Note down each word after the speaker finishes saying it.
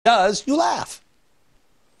does, you laugh.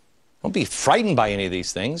 Don't be frightened by any of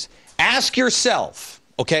these things. Ask yourself,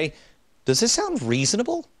 okay, does this sound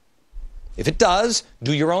reasonable? If it does,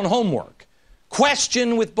 do your own homework.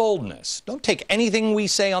 Question with boldness. Don't take anything we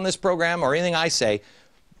say on this program or anything I say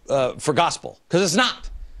for gospel, because it's not.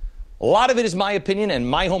 A lot of it is my opinion and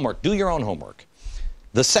my homework. Do your own homework.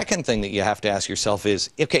 The second thing that you have to ask yourself is,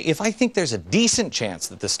 okay, if I think there's a decent chance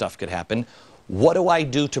that this stuff could happen, what do I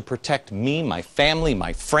do to protect me, my family,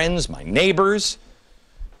 my friends, my neighbors,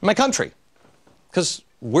 my country? Because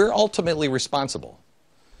we're ultimately responsible.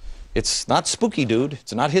 It's not Spooky Dude.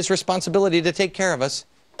 It's not his responsibility to take care of us.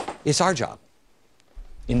 It's our job.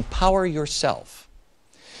 Empower yourself.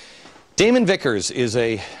 Damon Vickers is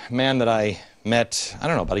a man that I met, I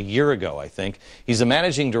don't know, about a year ago, I think. He's the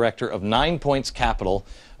managing director of 9 Points Capital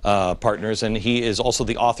Partners, and he is also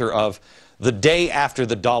the author of The Day After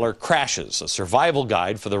the Dollar Crashes, a survival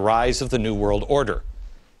guide for the rise of the New World Order.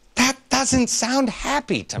 That doesn't sound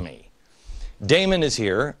happy to me. Damon is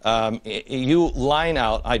here. You line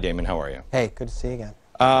out, hi Damon, how are you? Hey, good to see you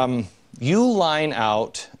again. You line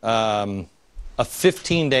out a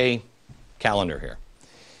 15-day calendar here.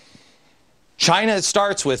 China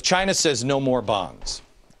starts with, China says no more bonds.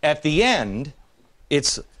 At the end,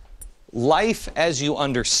 it's life as you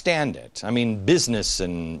understand it. I mean, business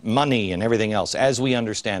and money and everything else, as we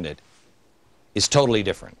understand it, is totally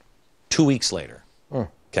different. 2 weeks later.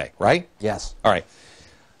 Okay, right? Yes. All right.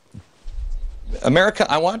 America,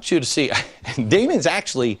 I want you to see, Damon's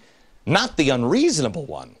actually not the unreasonable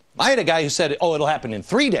one. I had a guy who said, oh, it'll happen in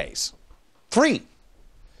 3 days. 3.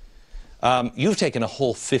 You've taken a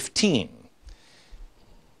whole 15.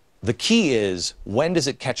 The key is, when does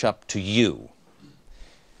it catch up to you?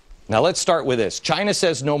 Now let's start with this. China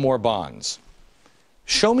says no more bonds.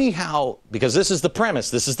 Show me how, because this is the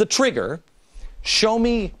premise, this is the trigger, show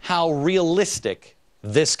me how realistic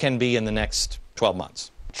this can be in the next 12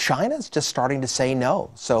 months. China's just starting to say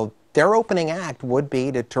no. So their opening act would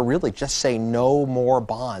be to really just say no more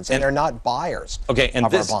bonds. And they're not buyers of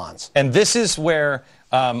our bonds. And this is where,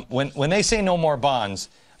 when they say no more bonds,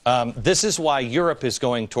 this is why Europe is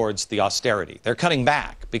going towards the austerity. They're cutting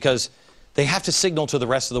back because they have to signal to the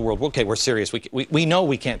rest of the world, okay, we're serious. We know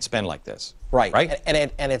we can't spend like this. Right. Right.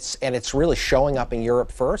 And it's really showing up in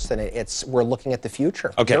Europe first, and we're looking at the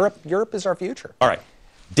future. Okay. Europe is our future. All right.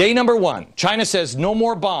 Day number 1, China says no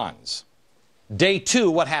more bonds. Day 2,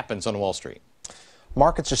 what happens on Wall Street?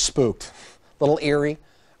 Markets are spooked, a little eerie,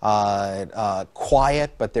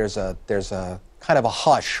 quiet, but there's a kind of a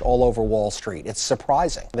hush all over Wall Street. It's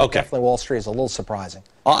surprising. Okay. Definitely Wall Street is a little surprising.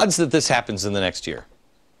 Odds that this happens in the next year?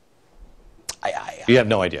 You have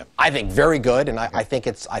no idea. I think very good, and I think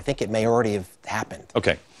it may already have happened.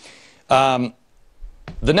 Okay. The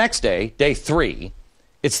next day, day 3,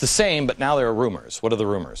 it's the same, but now there are rumors. What are the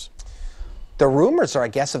rumors? The rumors are, I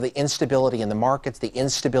guess, of the instability in the markets, the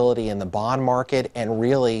instability in the bond market, and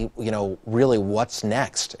really what's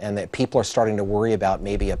next, and that people are starting to worry about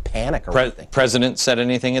maybe a panic or anything. President said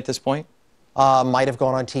anything at this point? Might have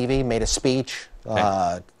gone on TV, made a speech,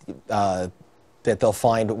 that they'll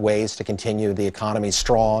find ways to continue the economy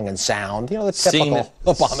strong and sound. You know, the typical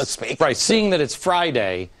Obama speech. Right. Seeing that it's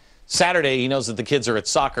Friday, Saturday, he knows that the kids are at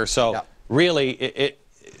soccer, so really,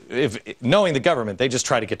 knowing the government, they just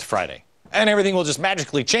try to get to Friday. And everything will just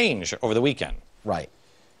magically change over the weekend. Right.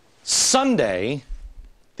 Sunday,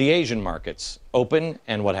 the Asian markets open,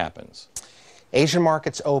 and what happens? Asian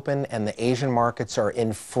markets open, and the Asian markets are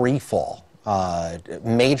in free fall.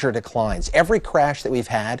 Major declines. Every crash that we've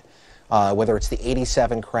had, whether it's the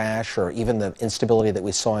 '87 crash or even the instability that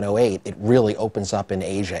we saw in '08, it really opens up in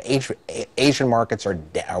Asia. Asian markets are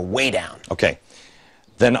way down. Okay.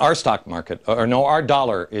 Then our stock market, or no, our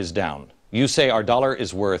dollar is down. You say our dollar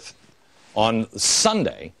is worth, on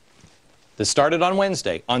Sunday, this started on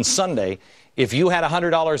Wednesday, on Sunday, if you had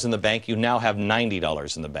 $100 in the bank, you now have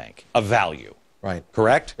 $90 in the bank of value. Right.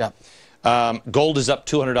 Correct? Yeah. Gold is up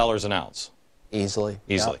 $200 an ounce. Easily.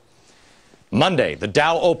 Easily. Yep. Monday, the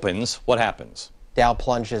Dow opens. What happens? Dow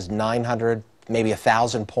plunges 900, maybe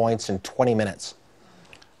 1,000 points in 20 minutes.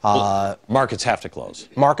 Markets have to close.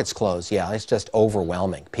 Markets close, yeah. It's just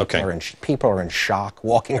overwhelming. People are in shock,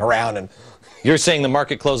 walking around. And you're saying the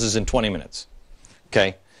market closes in 20 minutes.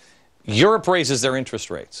 Okay. Europe raises their interest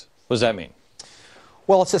rates. What does that mean?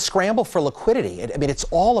 Well, it's a scramble for liquidity. I mean, it's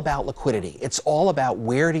all about liquidity. It's all about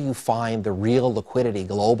where do you find the real liquidity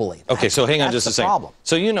globally. Okay, so hang on just a second. Problem.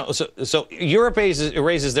 So you know, so Europe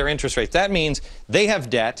raises their interest rates. That means they have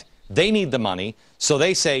debt. They need the money. So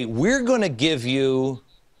they say, we're going to give you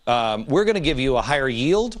a higher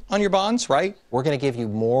yield on your bonds, right? We're going to give you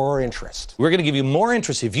more interest. We're going to give you more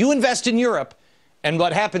interest. If you invest in Europe, And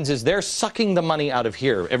what happens is they're sucking the money out of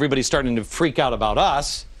here. Everybody's starting to freak out about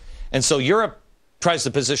us. And so Europe tries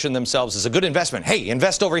to position themselves as a good investment. Hey,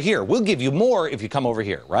 invest over here. We'll give you more if you come over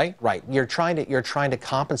here, right? Right. You're trying to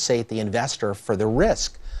compensate the investor for the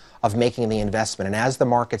risk of making the investment. And as the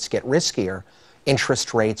markets get riskier,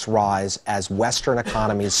 interest rates rise as Western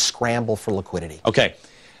economies scramble for liquidity. Okay.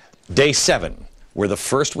 Day 7. We're the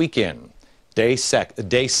first week in. Day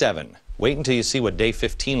 7. Wait until you see what day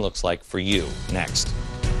 15 looks like for you next.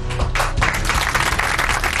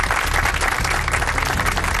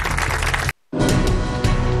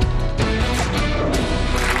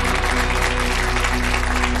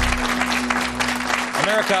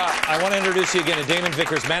 America, I want to introduce you again to Damon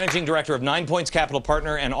Vickers, Managing Director of 9 Points Capital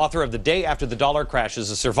Partner and author of The Day After the Dollar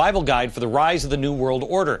Crashes, a survival guide for the rise of the New World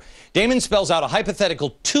Order. Damon spells out a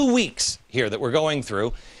hypothetical 2 weeks here that we're going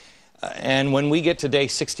through. And when we get to day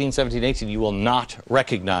 16, 17, 18, you will not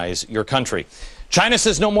recognize your country. China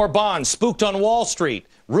says no more bonds. Spooked on Wall Street.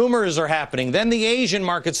 Rumors are happening. Then the Asian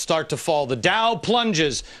markets start to fall. The Dow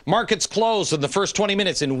plunges. Markets close in the first 20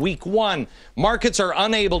 minutes in week 1. Markets are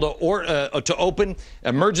unable to open.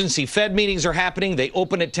 Emergency Fed meetings are happening. They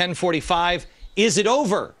open at 10:45. Is it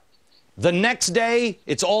over? The next day,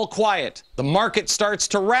 it's all quiet. The market starts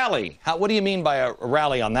to rally. What do you mean by a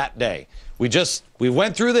rally on that day? We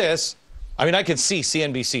went through this. I mean, I can see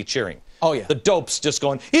CNBC cheering. Oh, yeah. The dope's just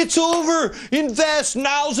going, it's over, invest,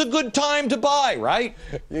 now's a good time to buy, right?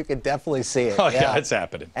 You can definitely see it. Oh, yeah, it's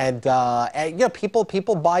happening. And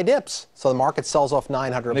people buy dips. So the market sells off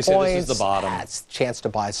 900 points. They say this is the bottom. It's a chance to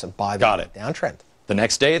buy the downtrend. The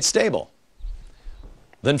next day, it's stable.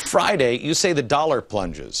 Then Friday, you say the dollar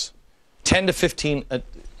plunges. 10 to 15,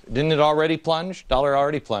 didn't it already plunge? Dollar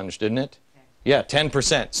already plunged, didn't it? Yeah,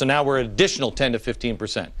 10%. So now we're additional 10 to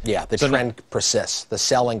 15%. Yeah, the trend persists. The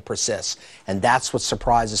selling persists. And that's what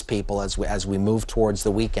surprises people as we move towards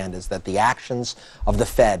the weekend, is that the actions of the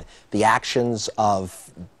Fed, the actions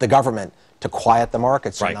of the government to quiet the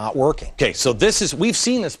markets are not working. Okay, so we've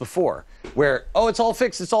seen this before, where, oh, it's all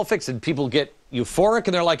fixed, and people get euphoric,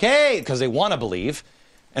 and they're like, hey, because they want to believe,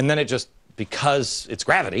 and then because it's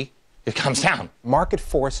gravity, it comes down. Market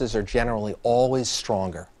forces are generally always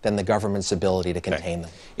stronger than the government's ability to contain them.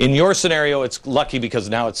 In your scenario, it's lucky because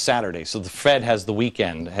now it's Saturday. So the Fed has the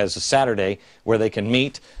weekend, has a Saturday where they can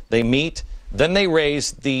meet. They meet, then they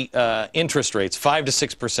raise the interest rates 5 to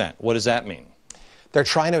 6%. What does that mean? They're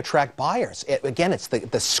trying to attract buyers. Again, it's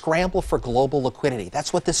the scramble for global liquidity.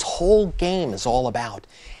 That's what this whole game is all about.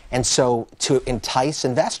 And so to entice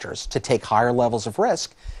investors to take higher levels of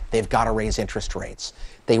risk, they've got to raise interest rates.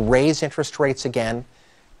 They raise interest rates again,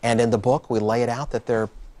 and in the book we lay it out that there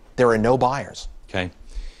are no buyers. Okay.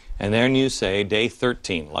 And then you say day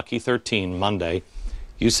 13, lucky 13, Monday,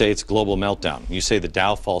 you say it's global meltdown. You say the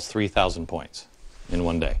Dow falls 3,000 points in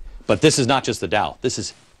one day. But this is not just the Dow. This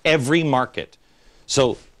is every market.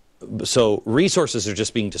 So resources are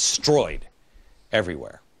just being destroyed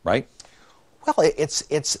everywhere, right? Well, it's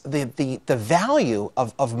the value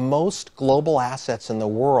of most global assets in the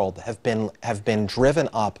world have been driven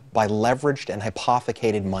up by leveraged and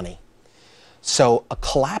hypothecated money. So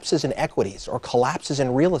collapses in equities or collapses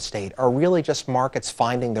in real estate are really just markets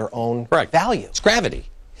finding their own value. It's gravity.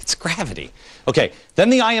 It's gravity. Okay,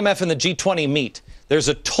 then the IMF and the G20 meet. There's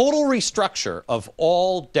a total restructure of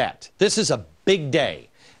all debt. This is a big day.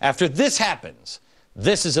 After this happens,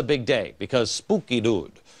 this is a big day because Spooky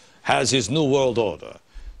Dude has his new world order.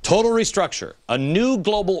 Total restructure, a new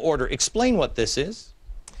global order. Explain what this is.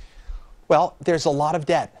 Well, there's a lot of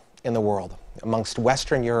debt in the world amongst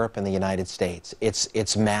Western Europe and the United States.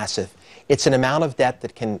 It's massive. It's an amount of debt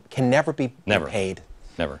that can never be paid.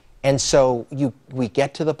 Never. And so we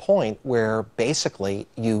get to the point where basically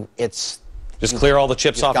clear all the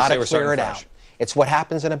chips off and say we're starting fresh. It's what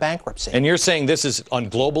happens in a bankruptcy. And you're saying this is on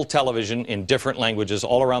global television in different languages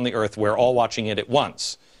all around the earth. We're all watching it at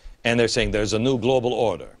once. And they're saying there's a new global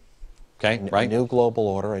order. Okay, right? A new global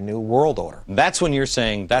order, a new world order. That's when you're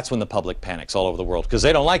saying, that's when the public panics all over the world, because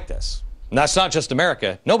they don't like this. And that's not just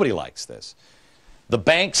America. Nobody likes this. The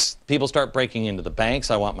banks, people start breaking into the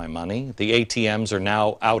banks. I want my money. The ATMs are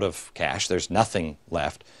now out of cash. There's nothing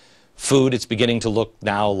left. Food, it's beginning to look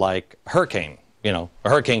now like a hurricane. You know, a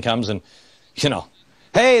hurricane comes and, you know,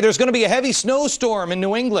 hey, there's going to be a heavy snowstorm in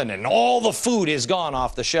New England and all the food is gone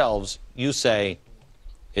off the shelves. You say,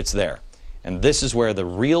 it's there. And this is where the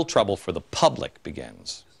real trouble for the public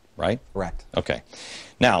begins, right? Correct. Okay.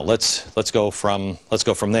 Now let's go from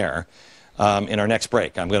there. In our next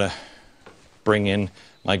break, I'm going to bring in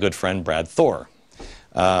my good friend Brad Thor,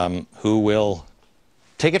 who will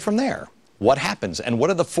take it from there. What happens and what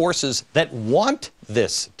are the forces that want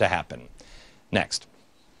this to happen? Next.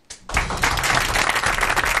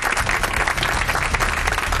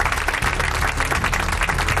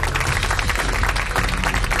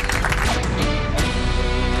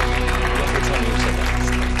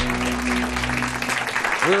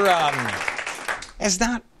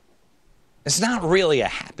 It's not really a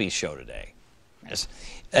happy show today.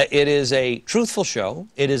 It is a truthful show.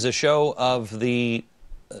 It is a show of the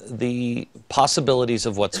possibilities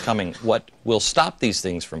of what's coming. What will stop these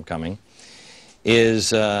things from coming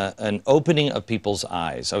is an opening of people's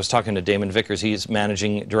eyes. I was talking to Damon Vickers. He's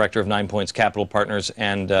managing director of 9 Points Capital Partners,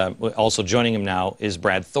 and also joining him now is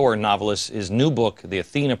Brad Thor, novelist. His new book, The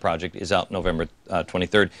Athena Project, is out November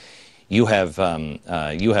 23rd. You have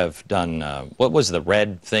done, what was the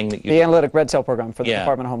red thing that you... The Analytic Red Cell Program for the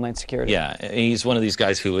Department of Homeland Security. Yeah, he's one of these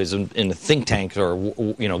guys who is in a think tank or,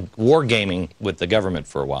 war gaming with the government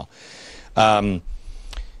for a while. The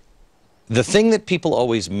thing that people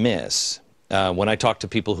always miss when I talk to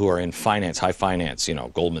people who are in finance, high finance,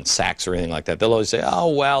 Goldman Sachs or anything like that, they'll always say,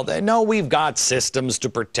 oh, well, we've got systems to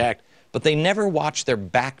protect, but they never watch their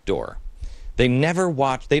back door. They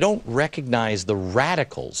don't recognize the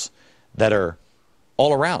radicals that are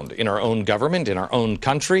all around in our own government, in our own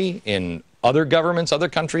country, in other governments, other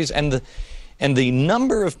countries, and the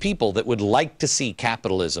number of people that would like to see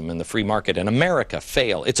capitalism and the free market and America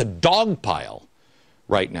fail. It's a dog pile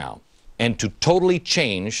right now, and to totally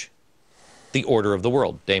change the order of the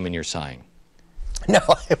world. Damon, you're sighing. No,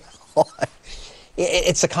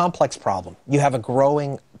 it's a complex problem. You have a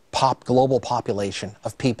growing global population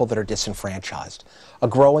of people that are disenfranchised, a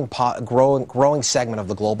growing segment of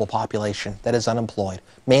the global population that is unemployed,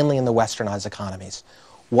 mainly in the westernized economies.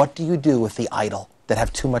 What do you do with the idle that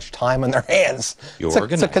have too much time on their hands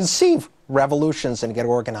to conceive revolutions and get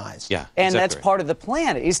organized? Yeah, and that's part of the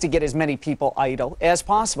plan, is to get as many people idle as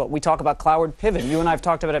possible. We talk about Cloward Pivot. You and I have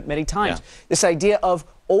talked about it many times. Yeah. This idea of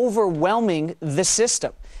overwhelming the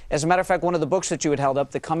system. As a matter of fact, one of the books that you had held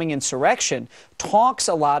up, The Coming Insurrection, talks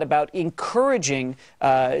a lot about encouraging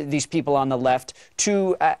these people on the left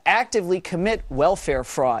to actively commit welfare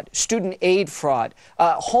fraud, student aid fraud,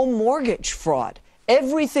 home mortgage fraud.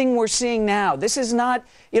 Everything we're seeing now, this is not,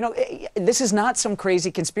 this is not some crazy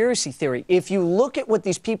conspiracy theory. If you look at what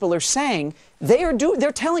these people are saying, they're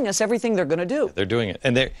telling us everything they're going to do. Yeah, they're doing it,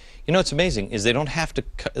 and what's amazing is they don't have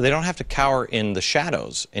to cower in the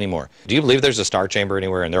shadows anymore. Do you believe there's a star chamber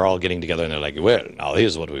anywhere, and they're all getting together and they're like, well, now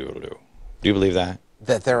here's what we will do? Do you believe that?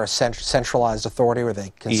 That they're a centralized authority where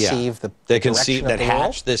they conceive the direction of the world?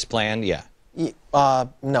 Hatch this plan, yeah.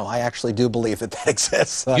 No, I actually do believe that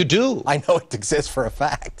exists. You do? I know it exists for a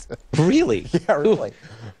fact. Really? Yeah, really.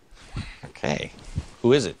 Okay.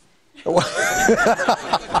 Who is it?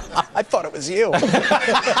 I thought it was you.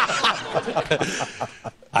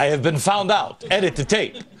 I have been found out. Edit the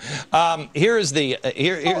tape. Here's the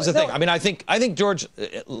thing. I mean, I think George.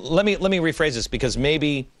 Let me rephrase this, because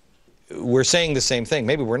maybe we're saying the same thing.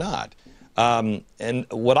 Maybe we're not. And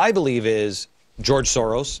what I believe is George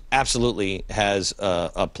Soros absolutely has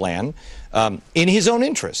a plan in his own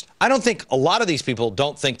interest. I don't think a lot of these people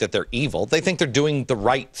don't think that they're evil. They think they're doing the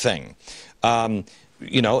right thing. And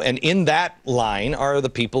in that line are the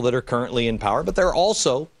people that are currently in power, but there are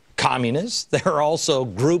also communists. There are also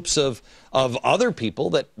groups of other people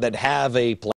that have a plan.